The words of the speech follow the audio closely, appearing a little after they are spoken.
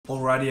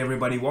Alrighty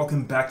everybody,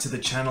 welcome back to the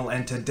channel,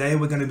 and today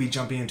we're going to be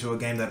jumping into a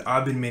game that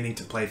I've been meaning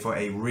to play for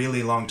a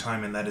really long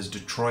time, and that is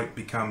Detroit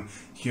Become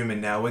Human.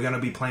 Now we're going to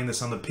be playing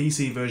this on the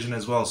PC version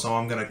as well, so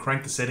I'm going to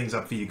crank the settings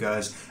up for you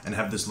guys and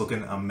have this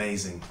looking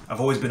amazing. I've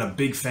always been a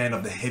big fan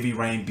of the Heavy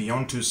Rain,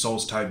 Beyond Two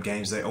Souls type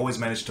games. They always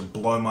manage to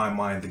blow my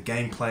mind. The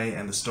gameplay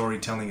and the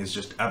storytelling is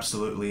just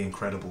absolutely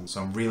incredible,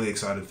 so I'm really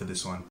excited for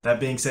this one. That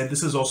being said,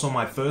 this is also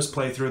my first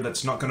playthrough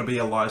that's not going to be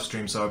a live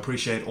stream, so I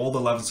appreciate all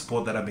the love and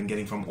support that I've been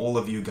getting from all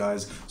of you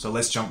guys. So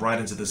let's jump right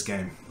into this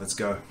game. Let's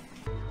go.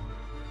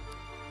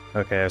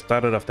 Okay, I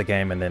started off the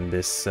game and then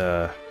this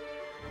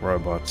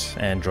robot,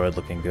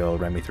 android-looking girl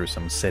ran me through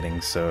some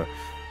settings, so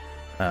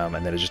and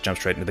then it just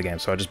jumped straight into the game.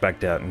 So I just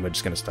backed out and we're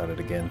just going to start it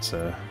again.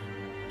 So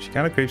she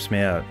kind of creeps me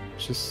out.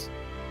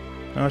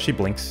 Oh, she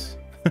blinks.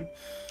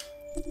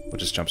 We'll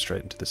just jump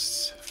straight into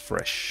this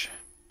fresh.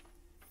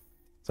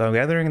 So I'm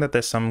gathering that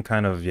there's some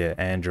kind of,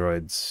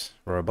 androids,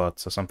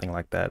 robots, or something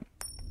like that.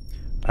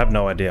 I have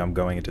no idea I'm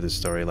going into this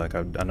story, like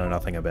I know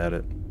nothing about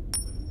it.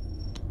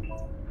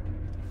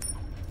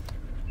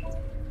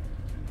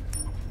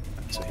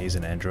 So he's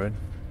an android.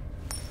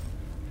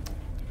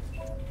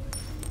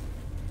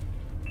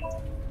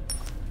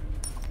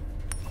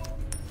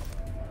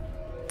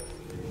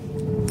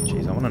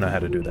 Jeez, I want to know how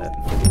to do that.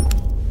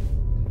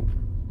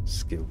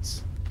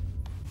 Skills.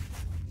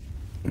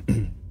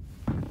 I'm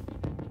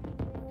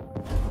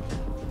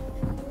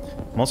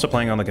also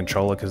playing on the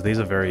controller because these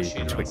are very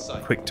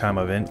quick time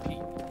event,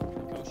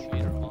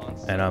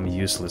 and I'm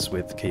useless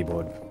with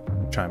keyboard.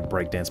 Try and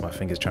break dance my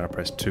fingers trying to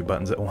press two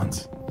buttons at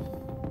once.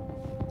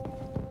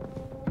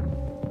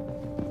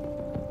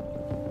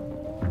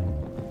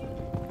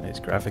 These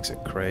graphics are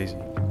crazy.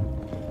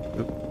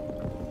 Oop.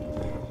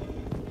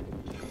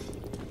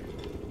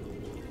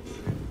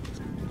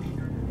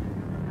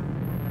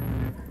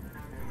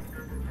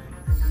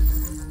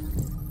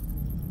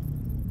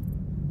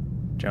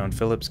 Joan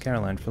Phillips,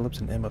 Caroline Phillips,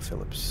 and Emma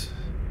Phillips.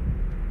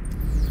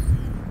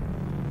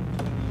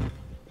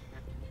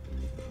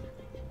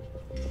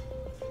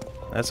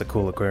 That's a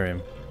cool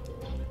aquarium.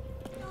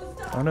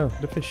 Oh no,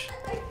 the fish.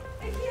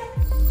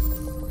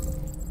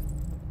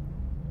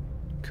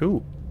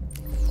 Cool.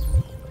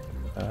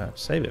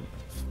 Save it.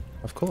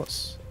 Of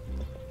course.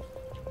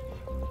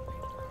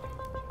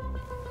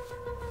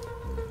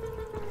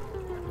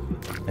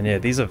 And yeah,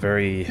 these are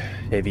very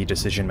heavy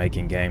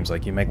decision-making games.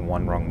 Like, you make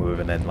one wrong move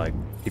and then, like,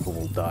 people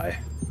will die.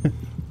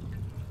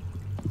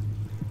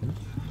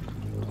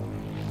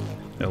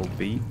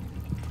 LB.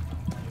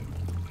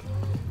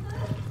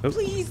 Oh.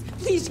 Please,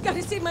 you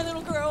gotta save my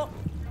little girl.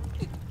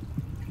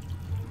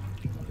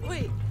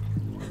 Wait.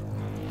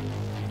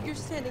 You're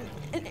sending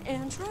an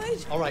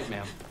android? All right,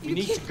 ma'am. We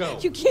need to go.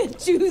 You can't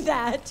do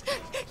that.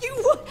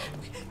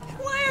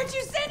 Why aren't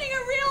you sending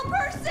a real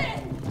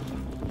person?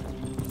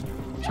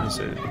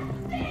 Jesus.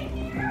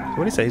 What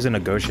do you say? He's a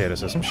negotiator,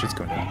 so some shit's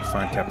going down.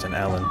 Find Captain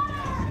Allen.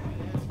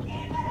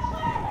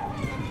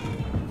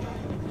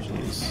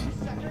 Jeez.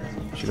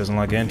 She doesn't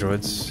like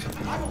androids.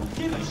 I don't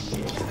give a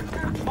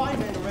shit. My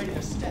men are ready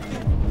to step in.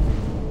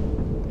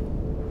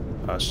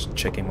 I was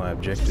checking my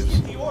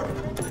objectives.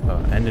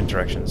 Oh, and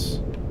interactions.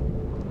 So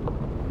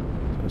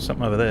there's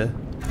something over there.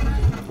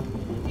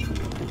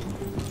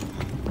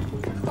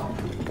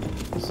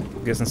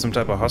 Guessing some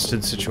type of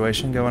hostage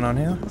situation going on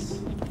here.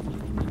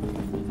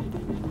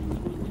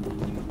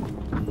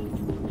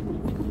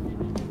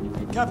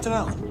 Captain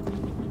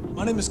Allen,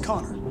 my name is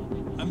Connor.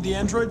 I'm the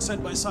android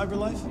sent by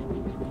CyberLife.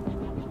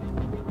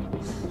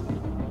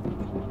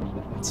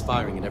 It's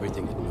firing at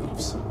everything that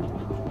moves.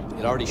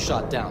 It already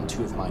shot down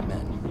 2 of my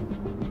men.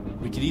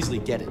 We could easily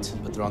get it,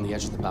 but they're on the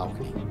edge of the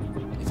balcony.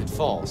 If it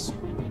falls,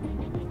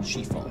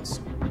 she falls.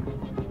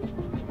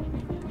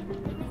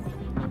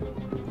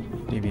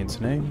 Deviant's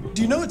name?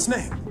 Do you know its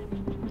name?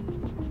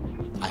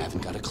 I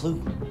haven't got a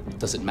clue.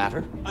 Does it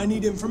matter? I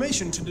need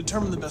information to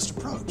determine the best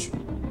approach.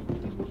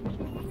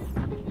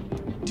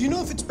 Do you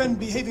know if it's been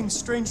behaving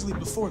strangely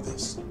before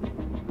this?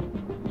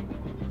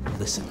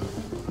 Listen.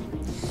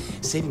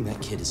 Saving that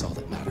kid is all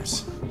that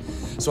matters.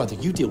 So either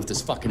you deal with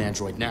this fucking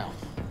android now,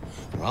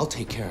 or I'll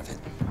take care of it.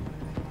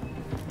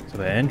 So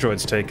the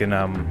android's taken,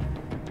 oh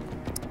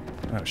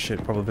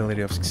shit,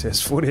 probability of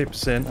success,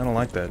 48%. I don't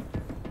like that.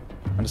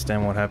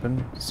 Understand what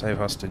happened. Save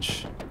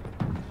hostage.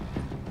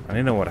 I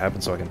need to know what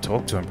happened so I can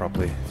talk to him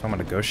properly, if I'm a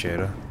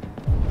negotiator.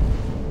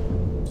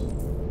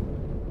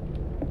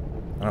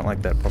 I don't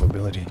like that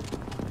probability.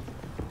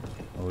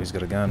 Oh, he's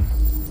got a gun.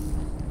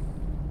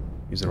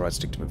 Use the right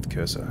stick to move the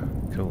cursor.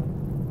 Cool.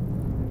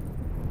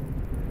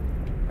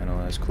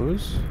 Analyze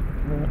clues.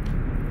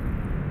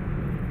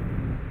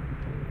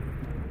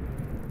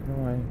 No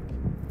way.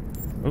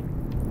 Oop.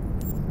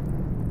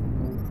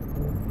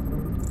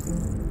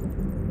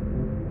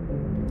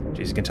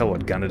 Jeez, you can tell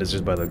what gun it is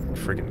just by the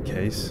friggin'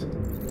 case.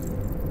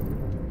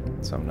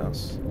 Something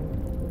else.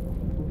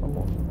 One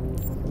more.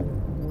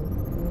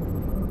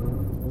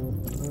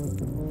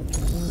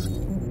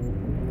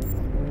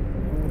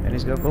 And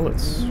he's got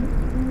bullets. 2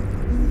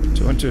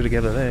 and 2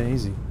 together there,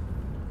 easy.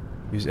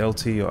 Use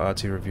LT or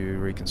RT review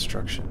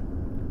reconstruction.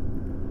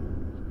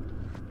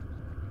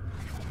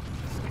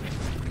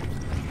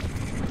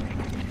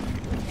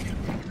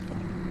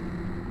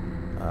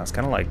 It's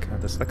kind of like,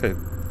 there's like a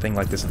thing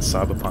like this in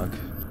Cyberpunk.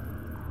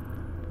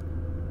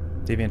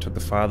 Deviant took the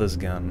father's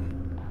gun.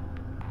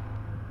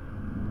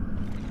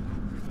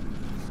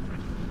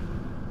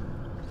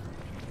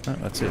 Oh,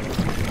 that's it.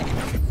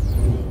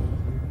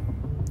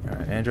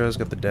 Alright, Andro's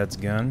got the dad's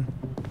gun.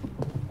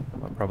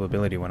 What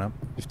probability went up?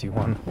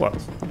 51. What?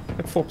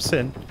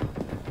 4%.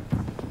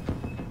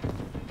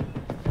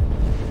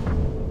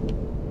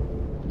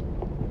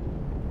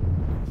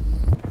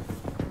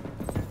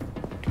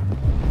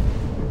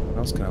 What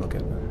else can I look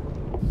at?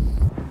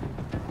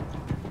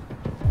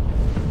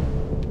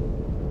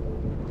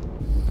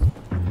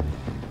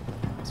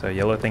 So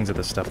yellow things are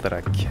the stuff that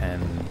I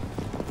can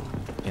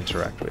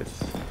interact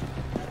with.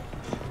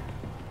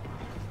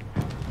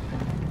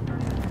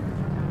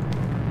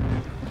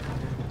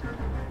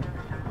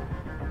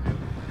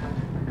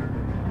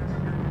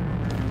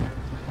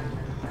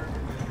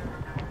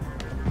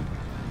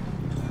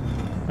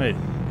 Wait,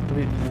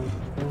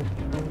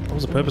 what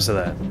was the purpose of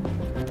that?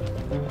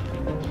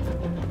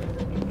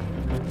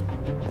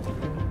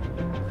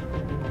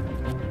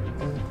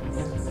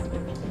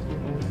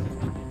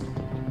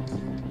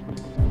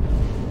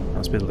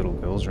 Must be the little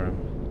girl's room.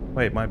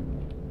 Wait, my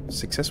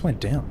success went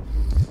down.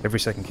 Every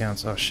second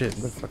counts. Oh shit,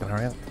 better fucking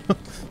hurry up.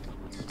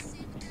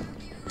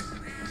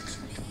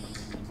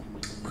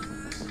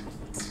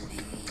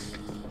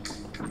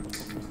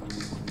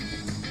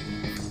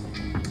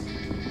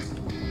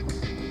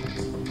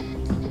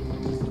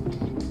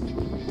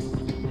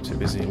 Too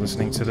busy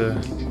listening to the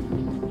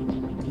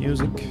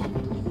music.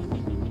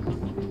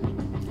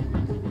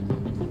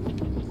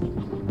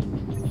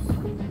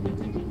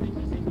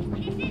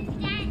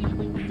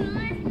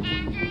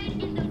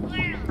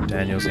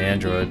 Daniel's the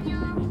android.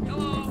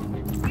 Hello.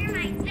 We're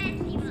my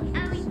bestie. We'll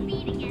always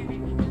be together.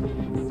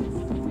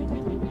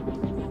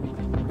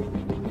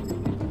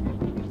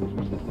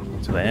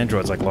 So the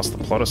androids like lost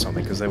the plot or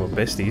something because they were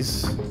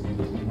besties. I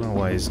don't know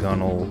why he's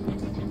gone all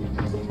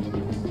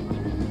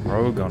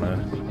rogue on her.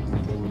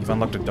 You've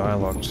unlocked a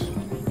dialogue.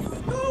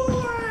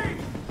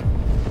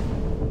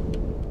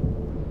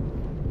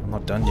 I'm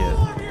not done yet.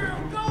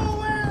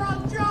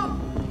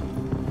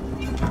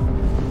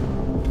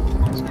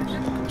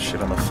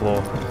 Shit on the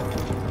floor.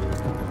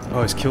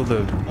 Oh, he's killed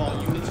the...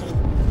 All units hold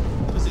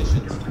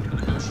positions.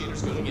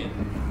 Negotiators going in.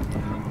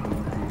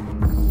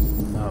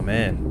 Oh,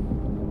 man.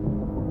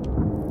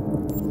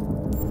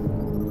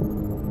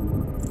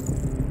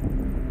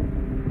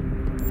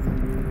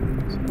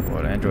 So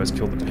what, androids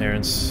killed the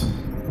parents.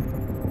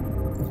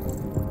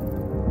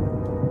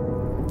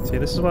 See,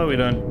 this is why we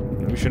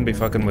shouldn't be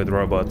fucking with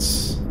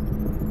robots.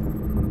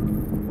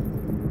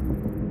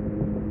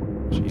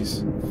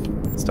 Jeez.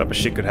 This type of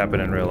shit could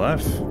happen in real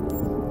life.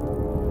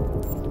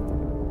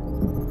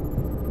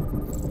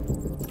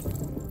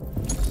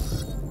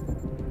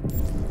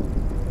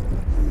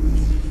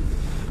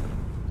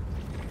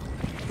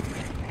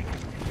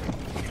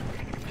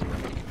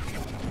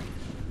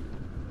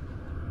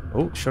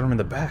 Oh, shot him in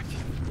the back.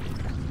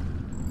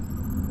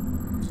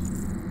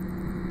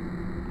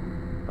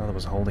 Father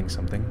was holding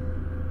something.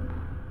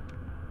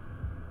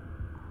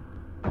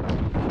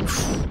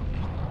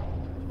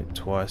 Hit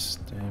twice,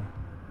 damn.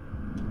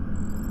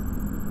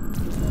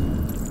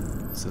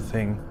 That's the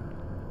thing.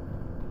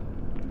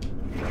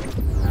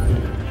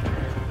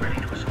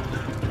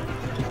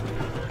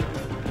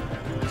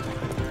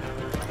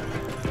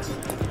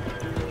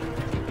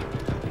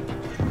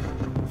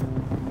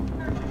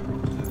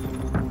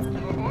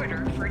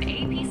 An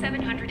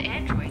AP700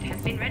 android has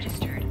been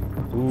registered.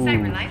 Ooh.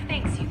 CyberLife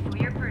thanks you for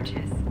your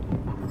purchase.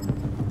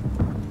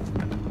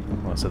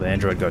 Oh, so the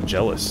android got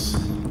jealous.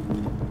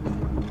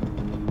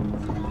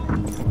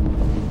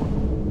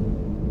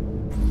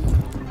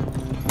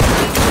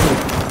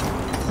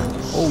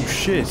 Oh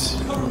shit!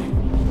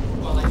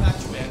 Well, I got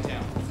you, man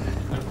down.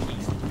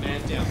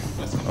 Man down.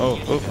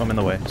 Oh, I'm in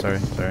the way. Sorry.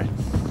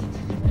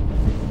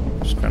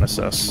 Just kind of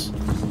sus.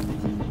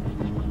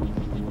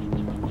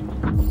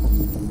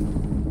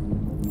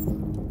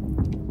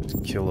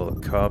 Kill all the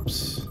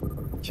cops,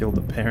 kill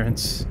the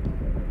parents.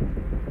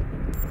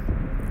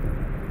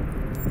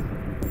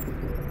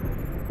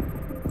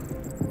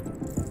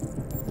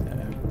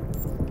 Yeah.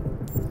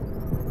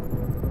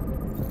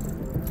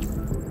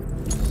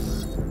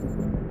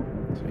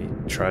 So he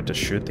tried to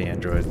shoot the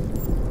android.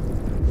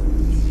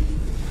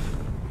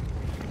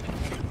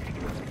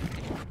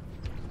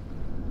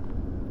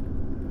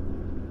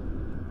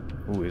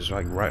 Ooh, he's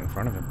like right in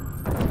front of him.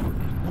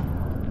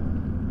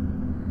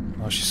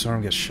 Oh, she saw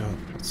him get shot.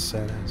 That's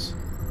sad as.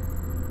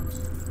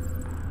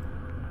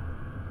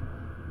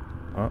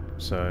 Oh,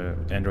 so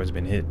android's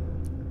been hit.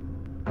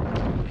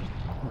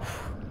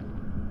 Oof.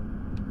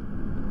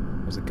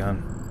 There's a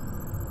gun.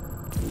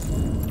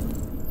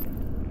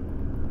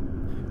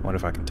 I wonder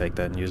if I can take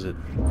that and use it.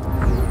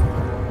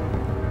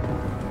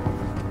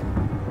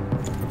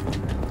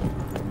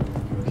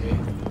 Okay.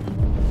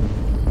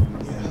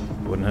 Yeah.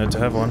 Wouldn't hurt to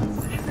have one.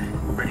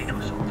 Ready to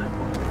assault.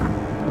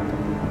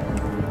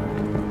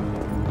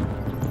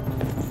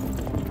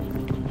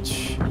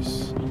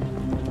 Jeez.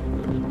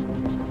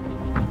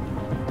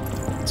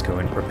 Let's go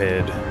in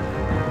repaired.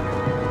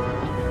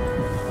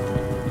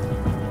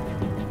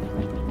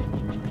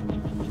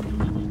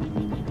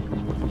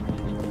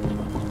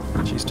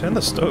 She's turned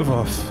the stove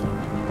off.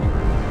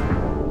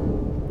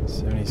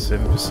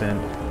 77%.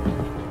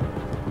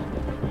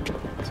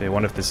 So I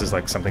wonder if this is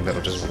like something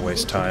that'll just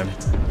waste time.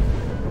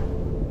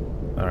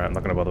 Alright, I'm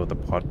not gonna bother with the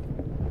pot.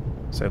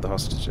 Save the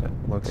hostage.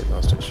 Locate the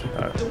hostage.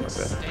 Alright,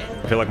 okay.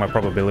 I feel like my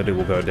probability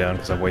will go down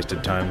because I've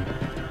wasted time.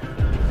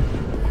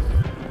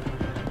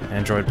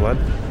 Android blood?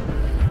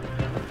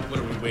 What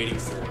are we waiting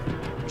for?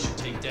 We should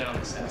take down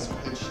this asshole.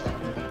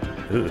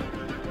 Ugh.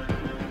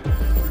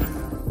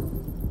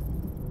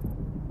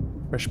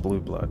 Fresh blue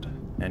blood.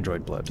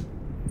 Android blood.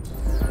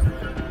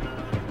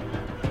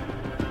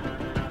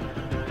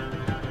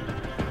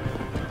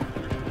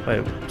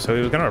 Wait, so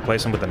we were gonna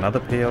replace him with another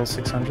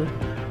PL600?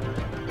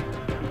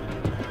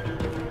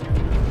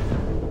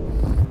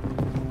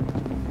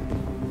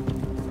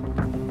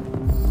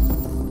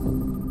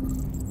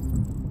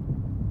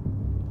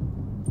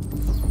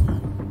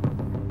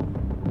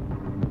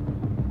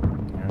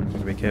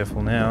 Be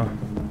careful now.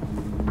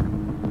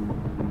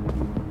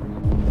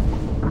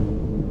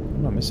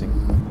 I'm not missing.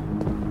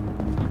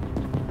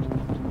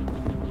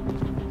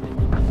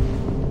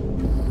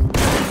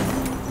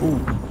 Ooh.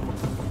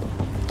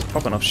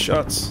 Popping off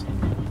shots.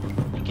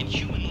 In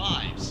human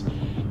lives.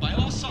 By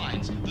all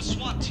signs, the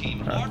SWAT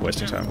team are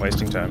Wasting time,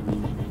 wasting time.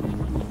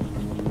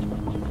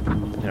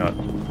 You know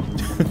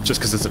what? Just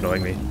because it's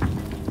annoying me.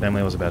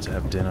 Family was about to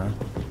have dinner.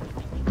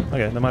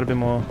 Okay, that might have been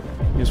more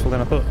useful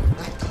than I thought.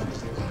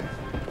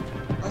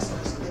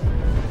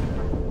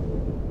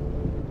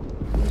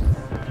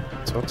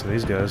 Talk to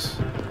these guys.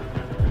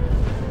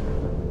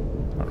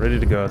 Not ready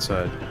to go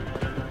outside.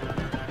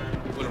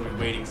 What are we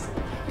waiting for?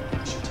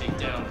 We should take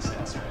down this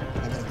asshole.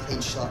 I got a clean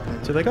shot,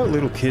 man. So they got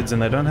little kids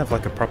and they don't have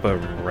like a proper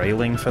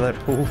railing for that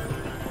pool.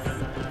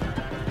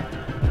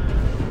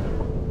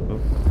 Oh.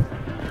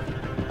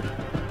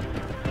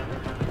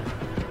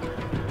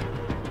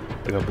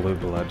 They got blue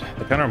blood.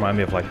 They kind of remind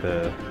me of like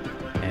the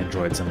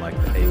androids in like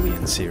the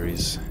Alien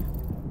series.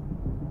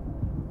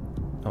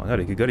 Oh my god,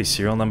 he got his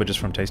serial number just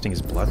from tasting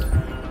his blood.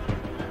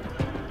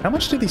 How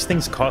much do these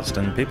things cost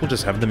and people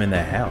just have them in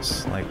their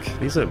house? Like,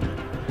 these are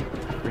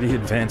pretty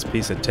advanced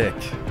piece of tech,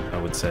 I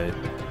would say.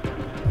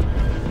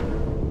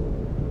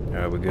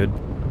 Alright, we're good.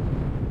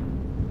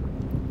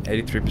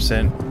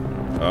 83%.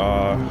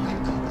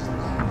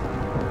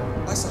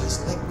 I saw his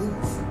leg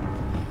move.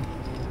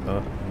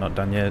 Oh, not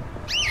done yet.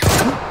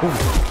 Ooh.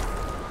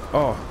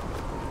 Oh.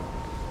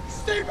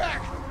 Stay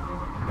back!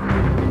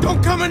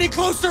 Don't come any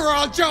closer or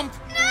I'll jump!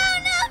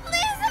 No,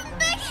 please, I'm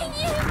begging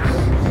you!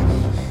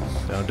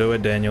 Don't do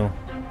it, Daniel.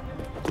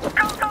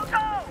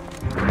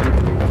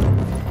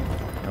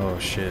 Oh,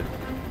 shit.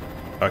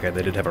 Okay,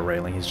 they did have a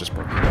railing. He's just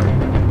broken.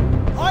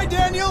 Hi,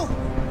 Daniel!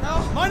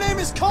 My name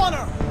is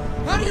Connor.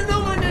 How do you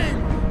know my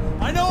name?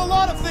 I know a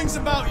lot of things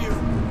about you.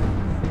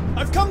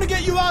 I've come to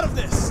get you out of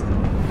this.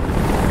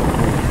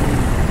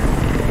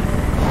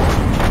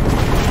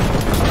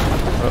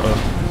 Uh-oh.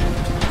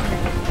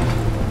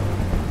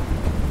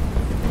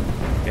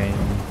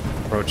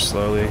 Approach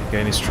slowly,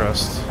 gain his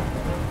trust.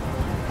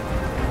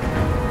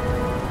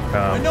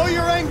 I know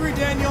you're angry,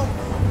 Daniel.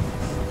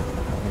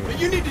 But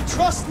you need to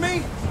trust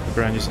me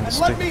Ground using the and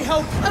stick. let me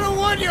help. I don't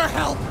want your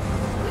help.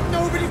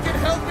 Nobody can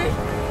help me.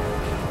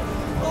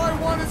 All I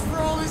want is for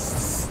all this to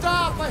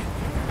stop. I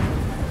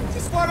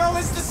just want all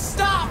this to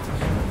stop.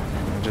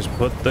 Just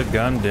put the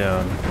gun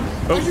down.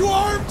 Are you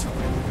armed?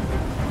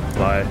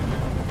 Lie.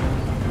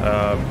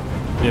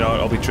 You know,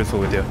 I'll be truthful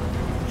with you.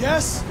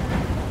 Yes.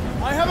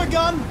 I have a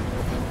gun.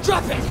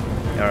 Drop it.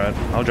 Alright,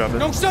 I'll drop it.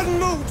 No sudden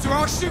moves or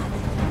I'll shoot.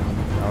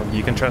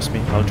 You can trust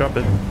me. I'll drop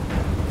it.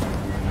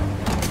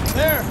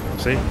 There.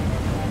 See?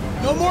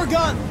 No more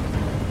gun.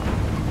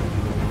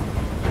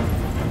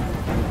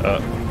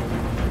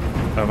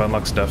 I've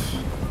unlocked stuff.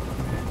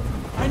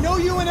 I know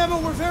you and Emma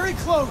were very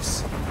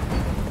close.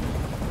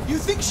 You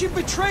think she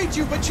betrayed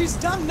you, but she's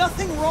done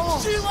nothing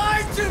wrong. She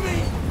lied to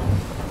me!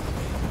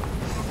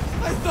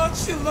 I thought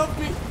she loved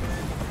me.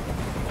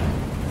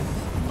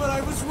 But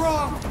I was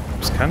wrong.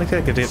 Just kind of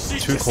get too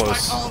She's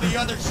close. like all the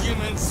other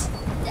humans.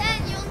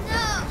 Daniel,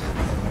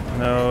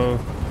 no! No.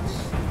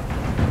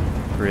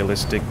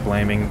 Realistic,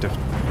 blaming,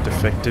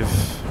 defective.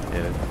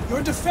 Yeah.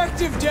 You're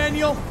defective,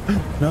 Daniel.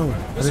 No,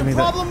 I There's didn't a mean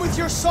problem with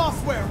your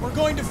software. We're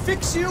going to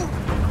fix you,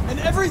 and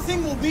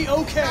everything will be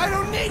okay. I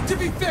don't need to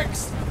be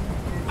fixed.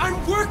 I'm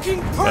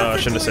working perfectly. Oh, I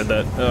shouldn't have said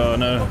that. Oh,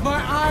 no.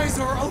 My eyes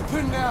are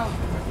open now.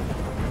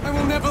 I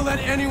will never let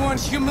anyone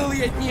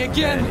humiliate me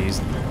again. And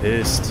he's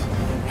pissed.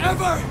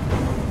 Ever.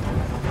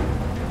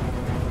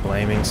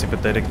 Blaming,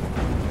 sympathetic.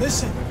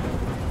 Listen.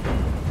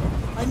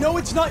 I know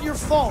it's not your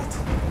fault.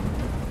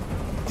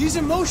 These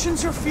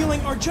emotions you're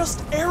feeling are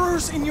just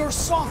errors in your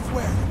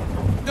software.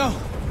 No.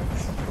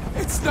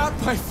 It's not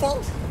my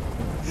fault.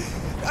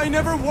 I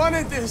never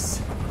wanted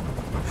this.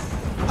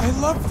 I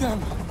loved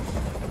them.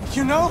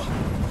 You know?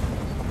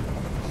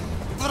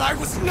 But I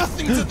was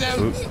nothing to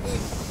them.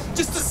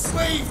 Just a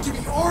slave to be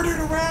ordered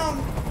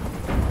around.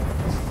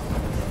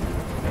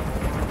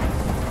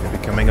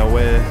 becoming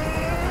aware.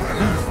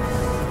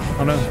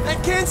 Oh no. I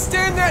can't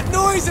stand that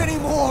noise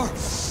anymore!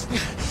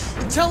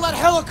 Tell that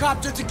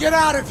helicopter to get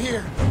out of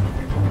here!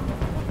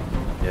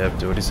 Yep,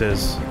 do what he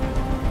says.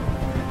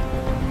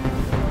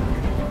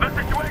 The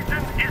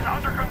situation is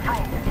under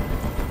control.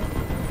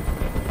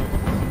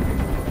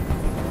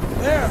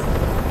 There!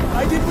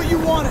 I did what you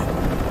wanted!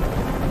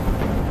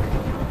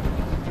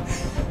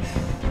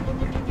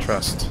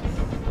 Trust.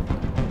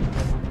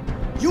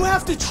 You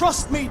have to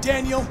trust me,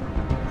 Daniel!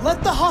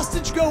 Let the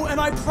hostage go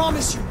and I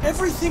promise you,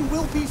 everything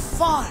will be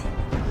fine!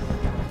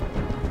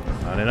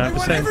 99%. I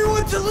want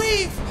everyone to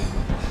leave!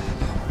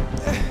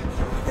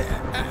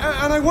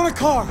 And I want a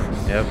car.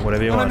 Yep,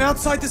 whatever you when want. I'm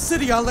outside the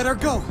city, I'll let her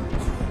go.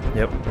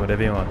 Yep,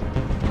 whatever you want.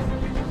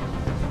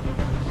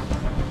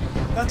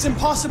 That's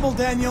impossible,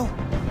 Daniel.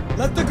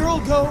 Let the girl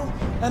go,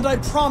 and I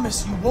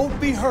promise you won't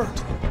be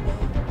hurt.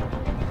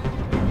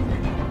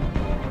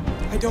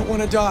 I don't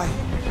want to die.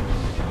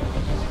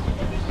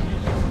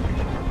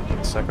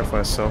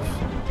 Sacrifice self.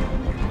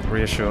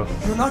 Reassure.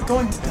 You're not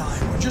going to die.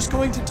 We're just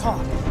going to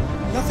talk.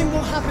 Nothing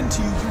will happen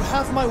to you. You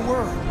have my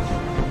word.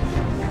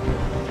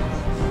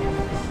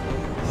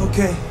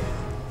 Okay.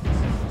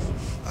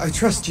 I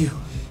trust you.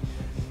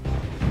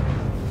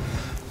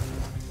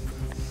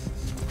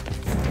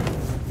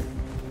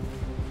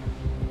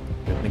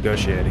 Good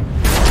negotiating.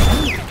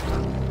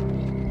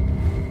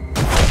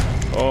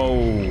 Oh.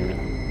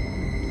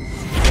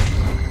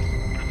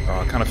 Oh,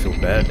 I kind of feel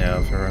bad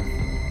now for her.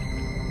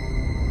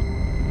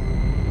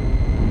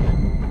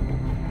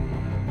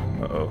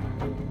 Uh-oh.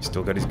 He's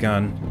still got his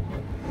gun.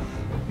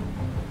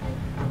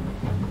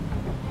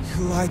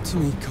 You lied to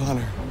me,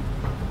 Connor.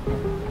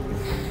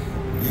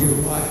 You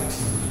lied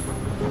to me.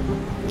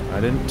 I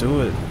didn't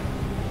do it.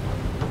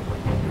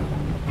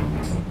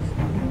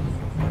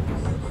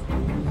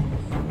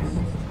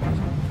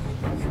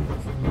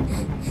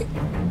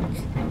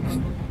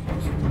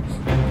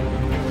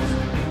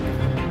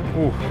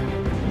 Ooh.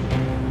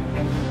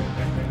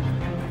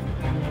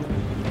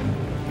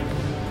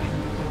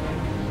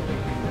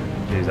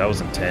 Jeez, that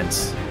was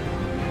intense.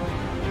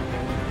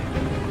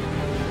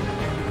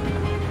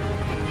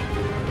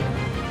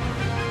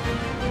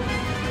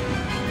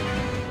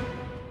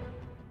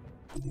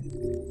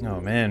 Oh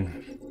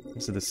man,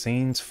 these are the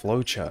scenes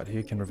flowchart. Here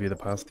you can review the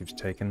paths you've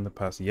taken, the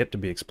paths yet to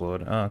be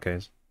explored. Oh, okay.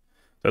 So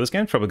this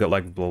game's probably got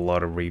like a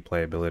lot of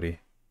replayability.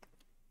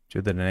 Due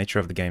to the nature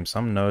of the game,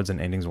 some nodes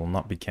and endings will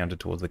not be counted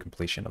towards the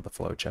completion of the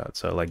flowchart.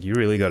 So like you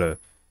really gotta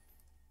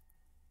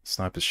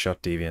Sniper's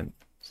Shot Deviant.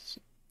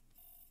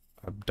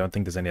 I don't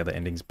think there's any other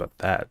endings but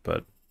that,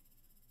 but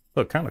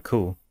look, kind of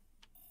cool.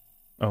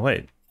 Oh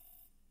wait.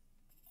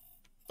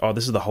 Oh,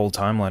 this is the whole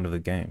timeline of the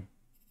game.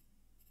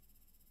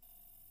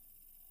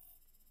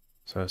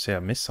 So see, I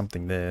missed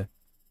something there.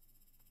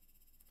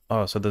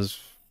 Oh, so there's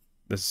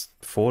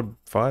four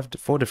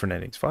different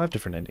endings, 5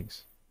 different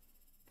endings.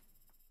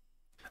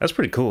 That's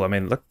pretty cool. I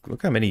mean,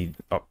 look how many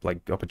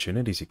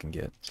opportunities you can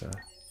get. So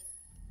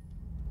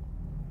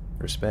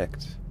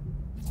respect.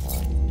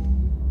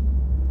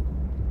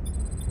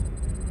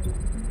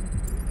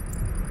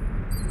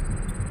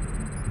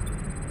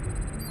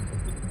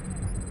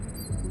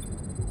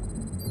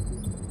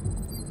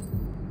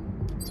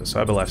 So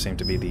CyberLife seem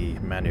to be the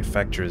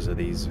manufacturers of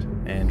these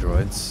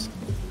androids.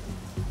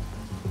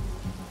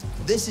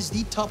 This is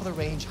the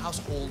top-of-the-range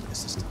household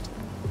assistant.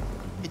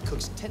 It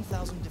cooks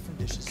 10,000 different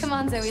dishes. Come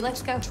on, Zoe,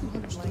 let's go.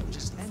 200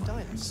 languages and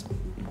dialects.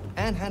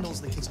 And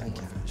handles the kids from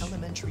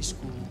elementary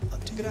school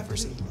up to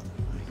university level.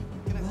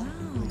 Wow.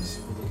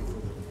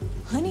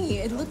 Honey,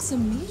 it looks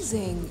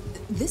amazing.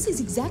 This is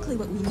exactly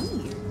what we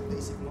need.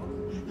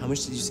 How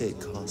much did you say it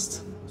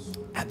cost?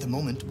 At the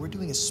moment, we're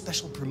doing a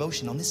special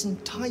promotion on this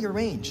entire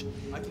range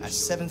at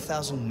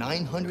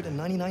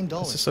 $7,999.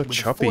 This is so with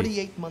choppy.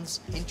 48 months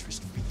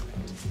interest-free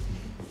credit.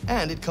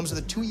 And it comes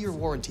with a 2-year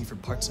warranty for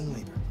parts and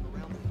labor.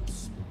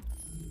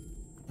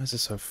 Why is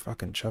this so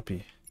fucking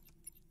choppy?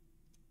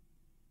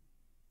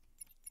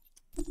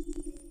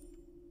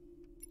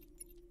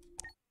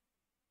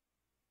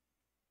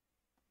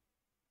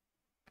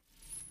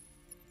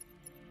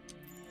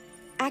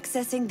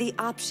 Accessing the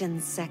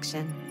options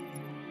section.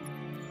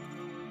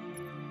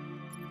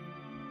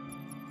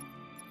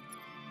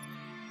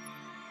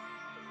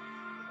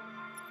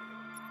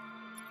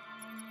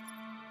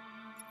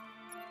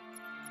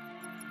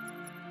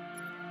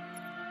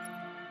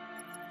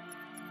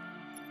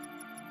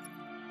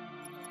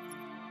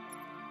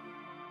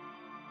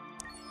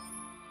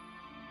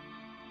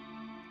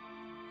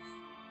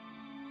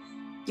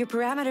 Your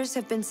parameters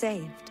have been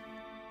saved.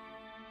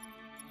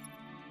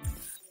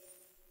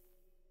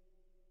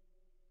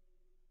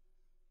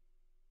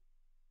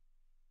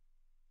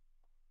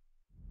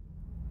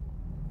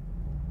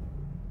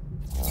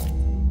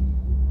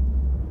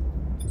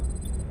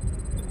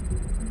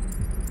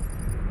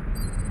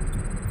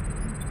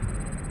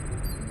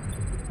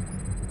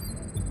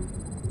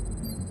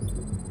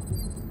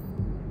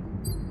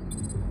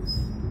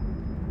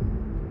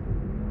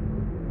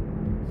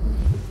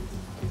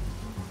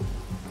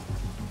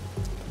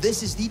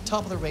 This is the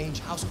top-of-the-range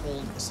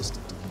household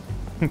assistant.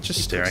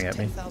 Just staring at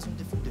me. 10,000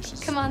 different dishes.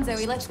 Come on,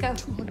 Zoe, let's go.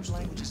 200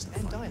 languages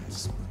and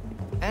dialects.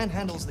 And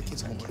handles the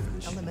kids' homework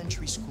from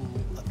elementary school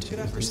up to These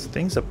university.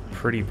 things are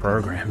pretty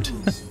programmed.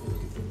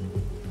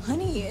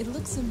 Honey, it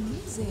looks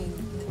amazing.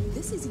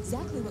 This is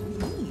exactly what we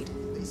need.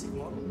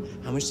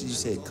 How much did you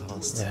say it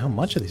cost? Yeah, how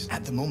much are these?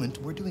 At the moment,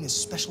 we're doing a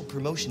special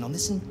promotion on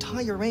this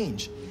entire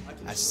range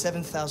at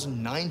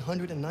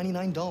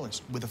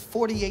 $7,999 with a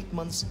 48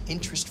 months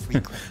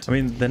interest-free credit. I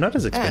mean, they're not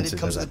as And it expensive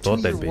comes as I with a thought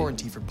 2-year they'd be.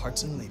 warranty for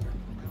parts and labor.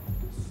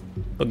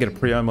 They'll get a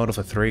pre-owned model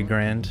for $3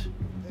 grand.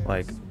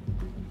 Like,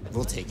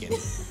 We'll take it.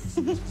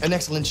 An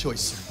excellent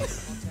choice.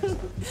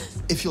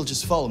 If you'll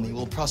just follow me,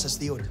 we'll process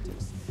the order.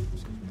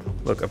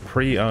 look, a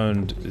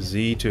pre-owned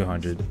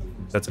Z200,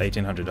 that's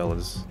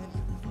 $1,800.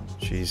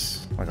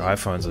 Jeez, like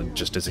iPhones are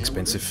just as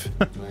expensive.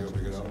 Yeah,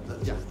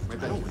 right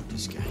back. I don't like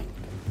this guy.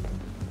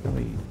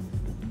 Really?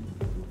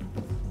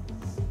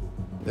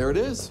 There it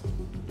is.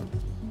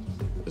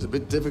 It was a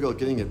bit difficult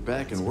getting it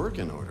back in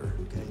working order.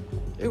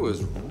 It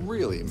was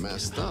really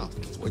messed up.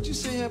 What'd you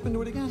say happened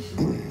to it again?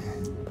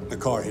 The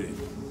car hit it.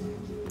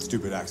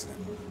 Stupid accident.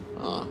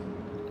 Ah,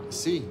 I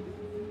see.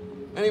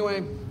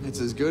 Anyway, it's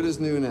as good as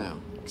new now,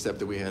 except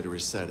that we had to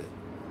reset it.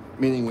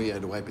 Meaning we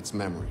had to wipe its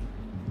memory.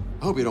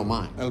 I hope you don't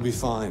mind. That'll be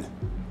fine.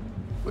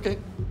 Okay.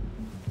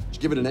 Did you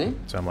give it a name?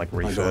 So I'm like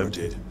My daughter refurbed.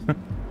 did.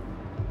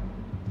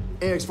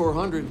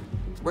 AX400.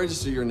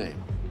 Register your name.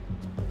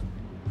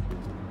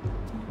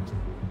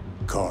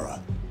 Kara.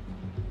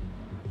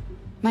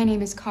 My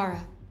name is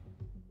Kara.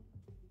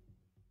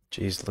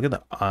 Jeez, look at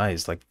the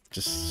eyes, like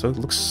just so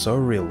looks so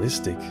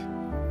realistic.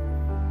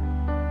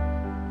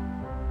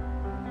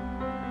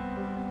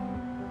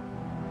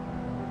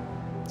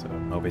 So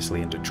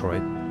obviously in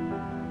Detroit.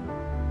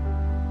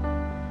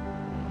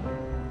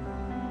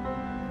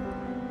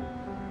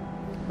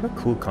 What a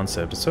cool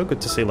concept. It's so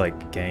good to see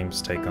like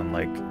games take on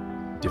like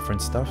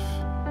different stuff.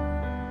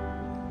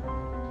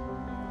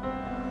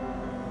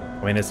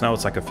 I mean, it's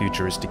like a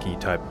futuristic-y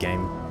type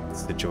game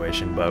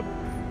situation, but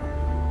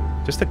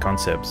just the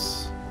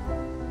concepts.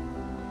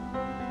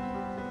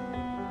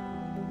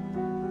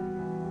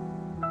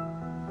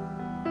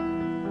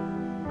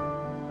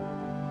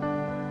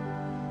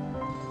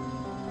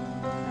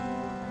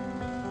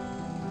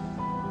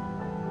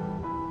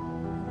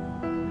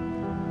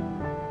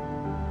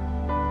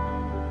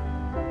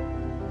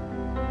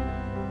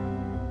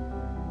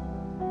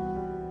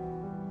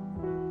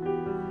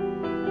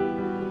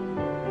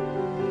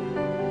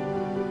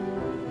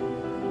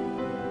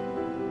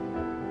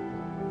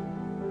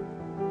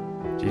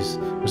 Jeez,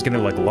 I was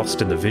getting like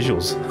lost in the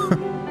visuals.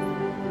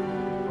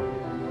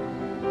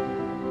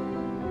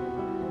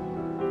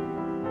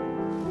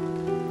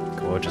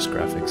 Gorgeous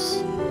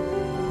graphics.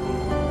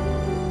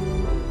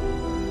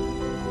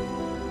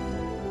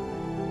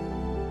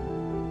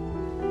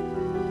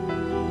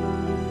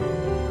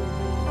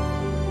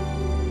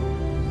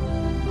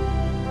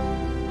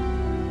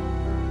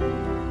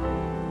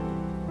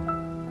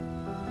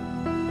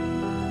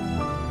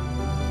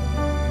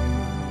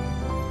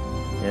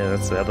 Yeah,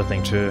 that's the other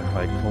thing too.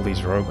 Like all these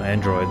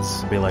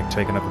androids be like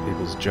taking up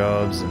people's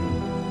jobs, and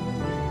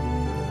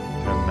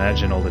you can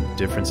imagine all the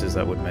differences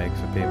that would make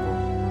for people.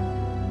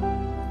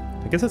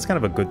 I guess that's kind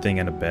of a good thing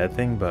and a bad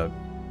thing, but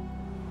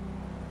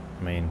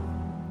I mean,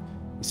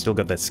 you still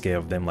got that scare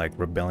of them like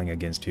rebelling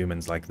against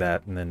humans like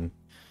that, and then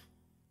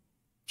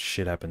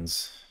shit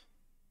happens.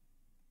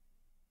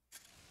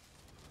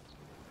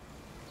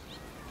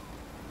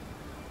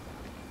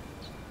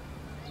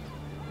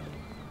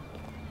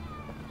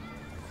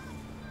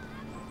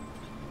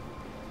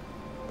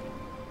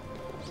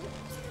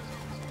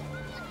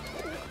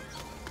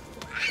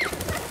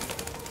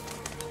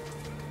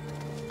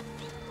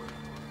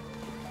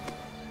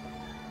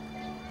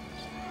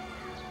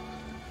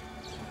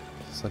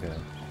 Look at it.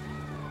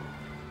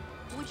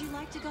 Would you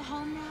like to go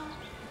home now?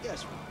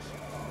 Yes,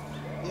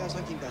 yes,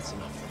 I think that's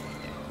enough.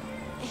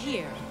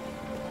 Here.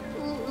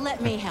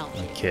 Let me help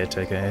you.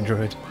 Caretaker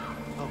android.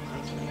 Oh,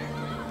 thank you.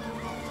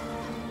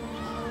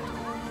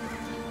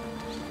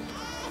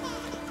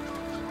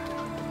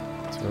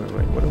 So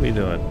wait, what are we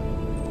doing?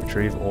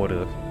 Retrieve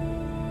order.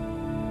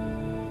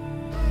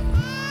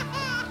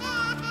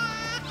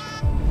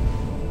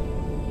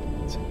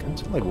 So I can't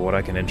tell like what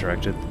I can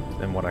interact with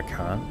and what I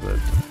can't, but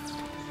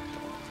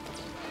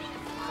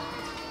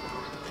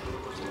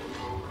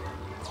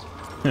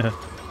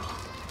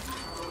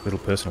little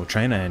personal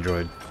trainer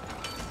android.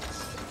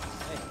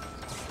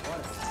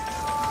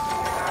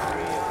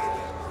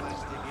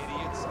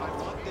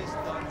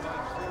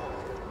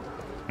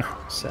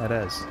 Sad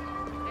as.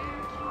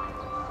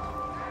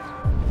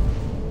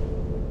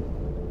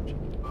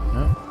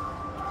 No?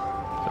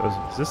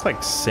 Is this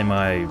like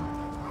semi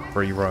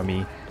free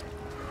roamy?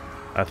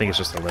 I think it's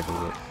just a level.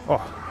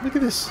 Oh, look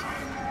at this.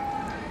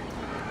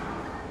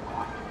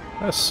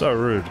 That's so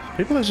rude.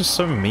 People are just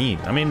so mean.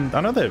 I mean, I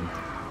know they're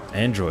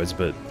androids,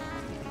 but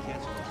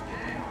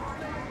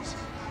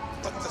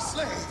But the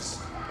slaves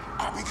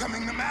are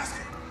becoming the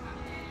master.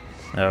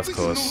 Of We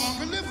course. can no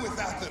longer live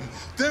without them.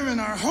 They're in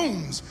our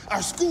homes,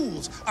 our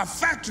schools, our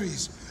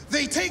factories.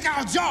 They take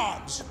our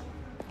jobs.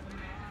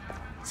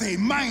 They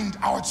mind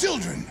our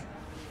children.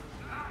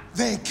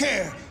 They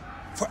care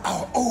for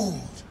our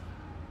old.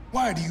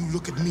 Why do you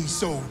look at me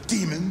so,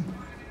 demon?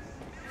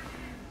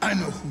 I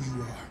know who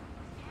you are.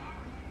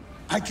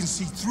 I can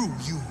see through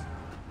you.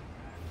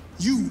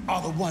 You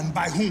are the one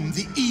by whom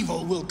the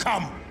evil will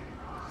come.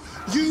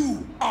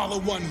 You are the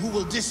one who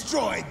will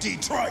destroy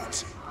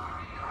Detroit.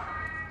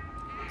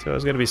 So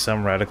there's gonna be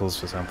some radicals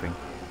for something.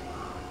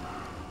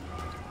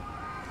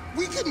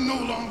 We can no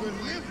longer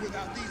live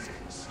without these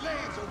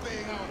slaves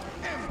obeying our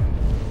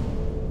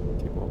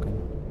Keep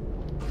walking.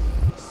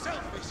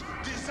 selfish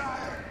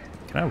desire.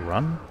 Can I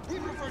run? We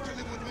prefer to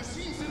live with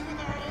machines than with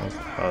our own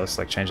time. Oh, it's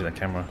like changing the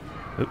camera.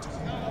 Oop.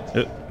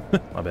 Oop.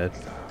 My bad.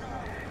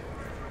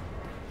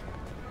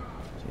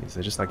 Jeez,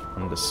 they're just like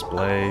on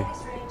display.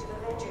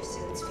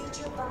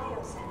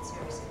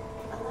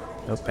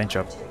 Oh, paint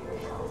job.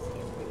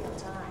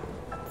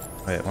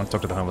 Oh yeah, I want to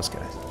talk to the homeless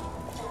guy.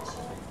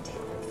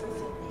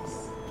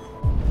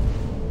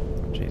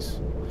 Jeez.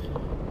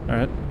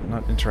 Alright,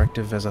 not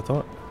interactive as I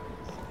thought.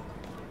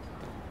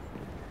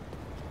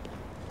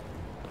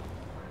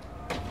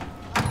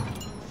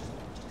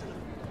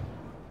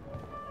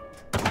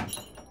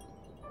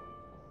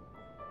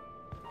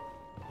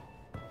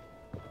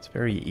 It's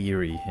very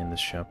eerie in this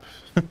shop.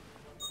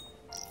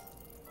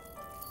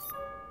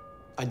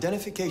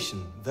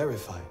 Identification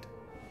verified.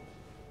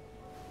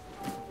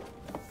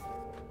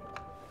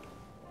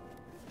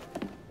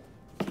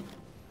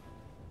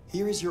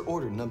 Here is your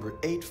order number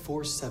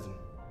 847.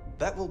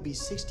 That will be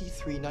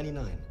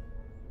 $63.99.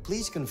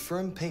 Please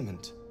confirm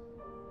payment.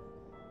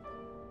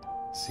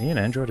 Is he an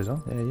android as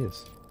well? Yeah, he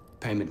is.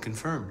 Payment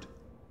confirmed.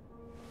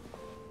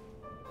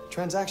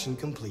 Transaction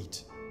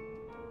complete.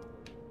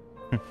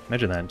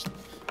 Imagine that.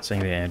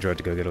 Saying the android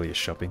to go get all your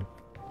shopping.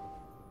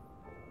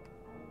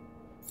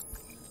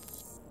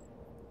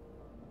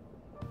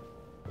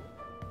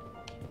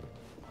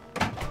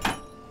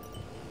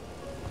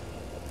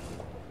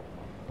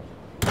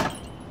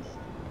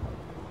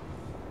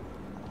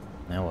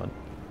 Now what?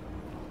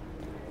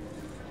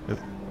 Oop.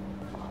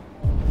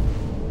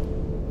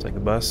 Take a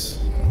bus.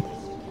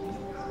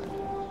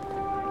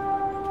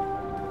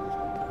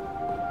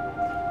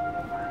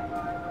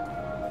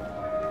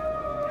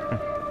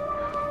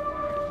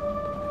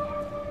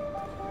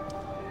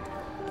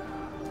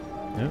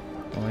 Yep.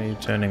 Why are you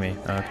turning me?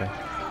 Oh, okay.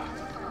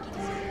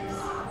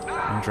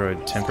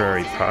 Android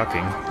temporary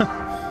parking.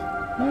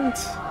 What?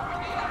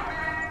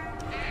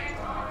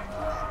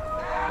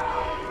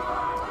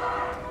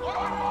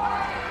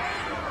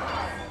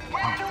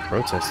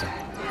 Protesting.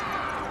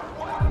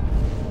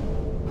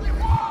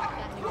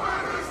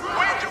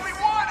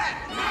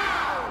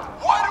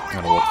 I'm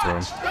gonna walk through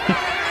him.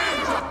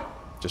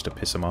 Just to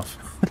piss him off.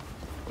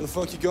 Where the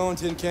fuck you going,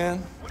 Tin Can?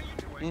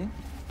 Hmm?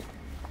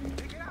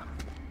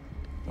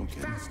 No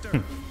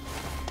kidding.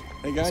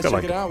 Hey guys, It's got, check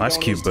like, it out. We Ice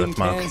got Cube one of those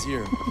tin birthmark. cans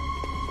here.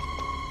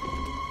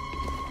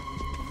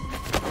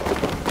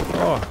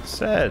 Oh,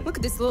 sad. Look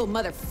at this little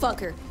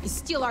motherfucker. You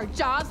steal our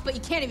jobs, but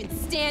you can't even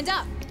stand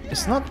up.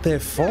 It's not their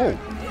fault.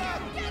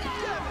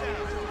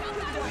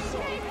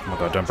 Oh my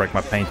god, don't break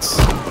my paints.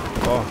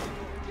 Oh.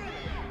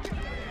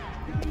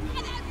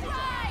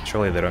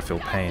 Surely they don't feel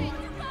pain.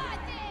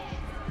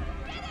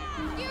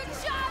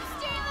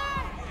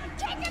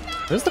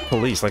 There's the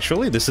police. Like,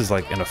 surely this is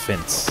like an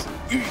offense.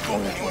 You ain't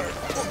going anywhere.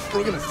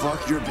 We're gonna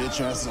fuck your bitch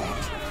ass up.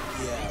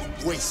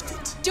 Yeah, waste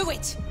it. Do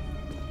it!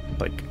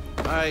 Like,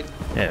 Alright,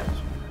 yeah.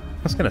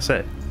 I was gonna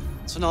say.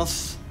 it's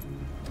enough.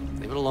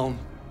 Leave it alone.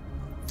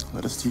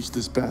 Let us teach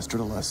this bastard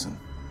a lesson.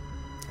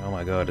 Oh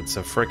my god, it's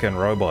a frickin'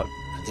 robot.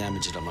 To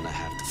damage it, I'm gonna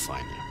have to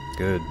find you.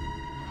 Good.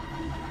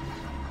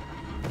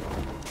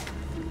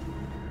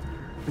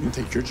 We're gonna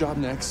take your job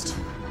next.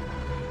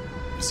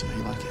 We'll see how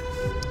you like it.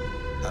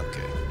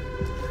 Okay.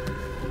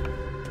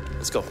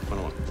 Let's go. Run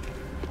along.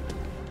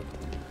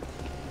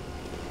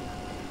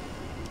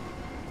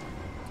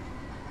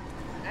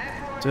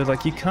 Dude,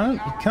 like, you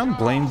can't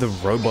blame the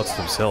robots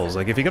themselves.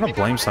 Like, if you're gonna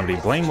blame somebody,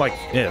 blame, like,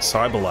 yeah,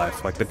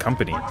 CyberLife, like the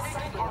company.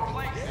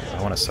 I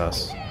wanna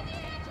sus.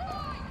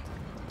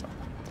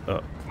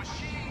 Oh.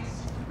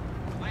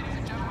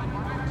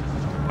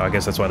 I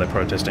guess that's why they're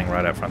protesting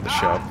right out front of the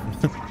shop.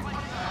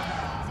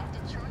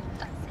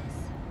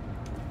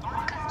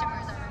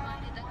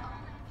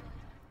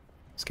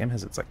 This game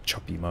has its, like,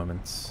 choppy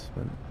moments,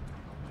 but...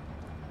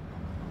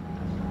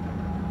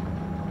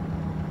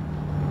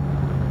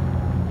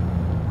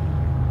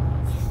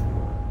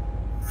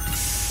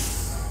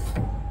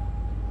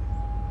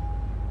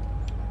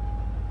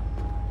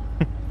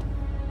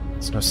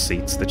 There's no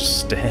seats, they just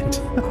stand.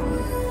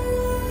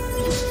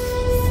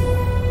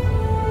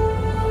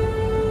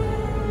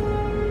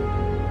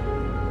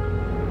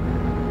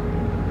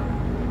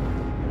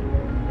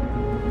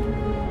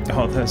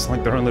 Oh, that's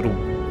like their own little...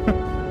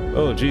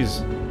 Oh, jeez.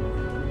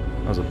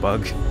 That was a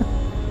bug.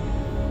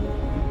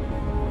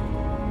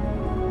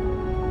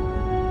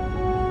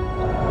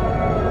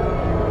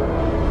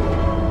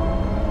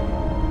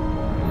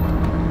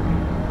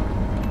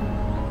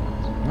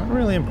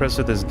 really impressed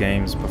with this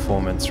game's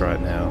performance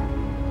right now.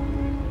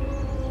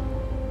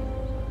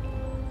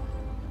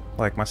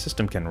 Like, my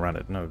system can run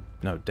it, no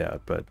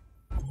doubt, but...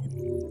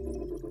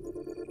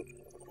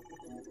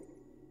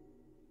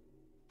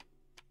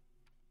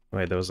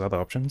 Wait, there was other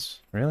options?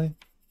 Really?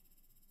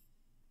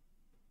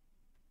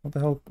 What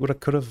the hell would I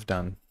could have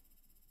done?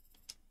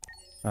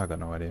 I got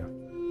no idea.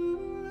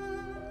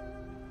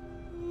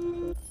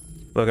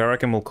 Look, I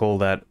reckon we'll call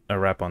that a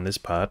wrap on this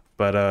part,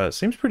 but it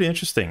seems pretty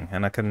interesting,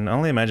 and I can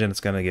only imagine it's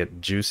going to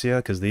get juicier,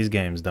 because these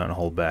games don't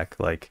hold back.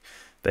 Like,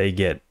 they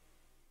can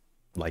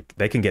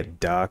get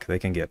dark, they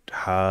can get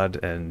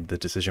hard, and the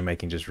decision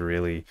making just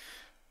really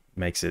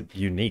makes it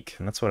unique,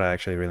 and that's what I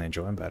actually really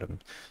enjoy about them.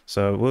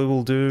 So we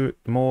will do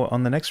more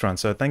on the next run.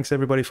 So thanks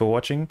everybody for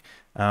watching.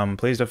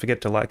 Please don't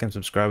forget to like and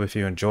subscribe if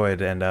you enjoyed,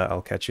 and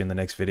I'll catch you in the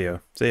next video.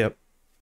 See ya.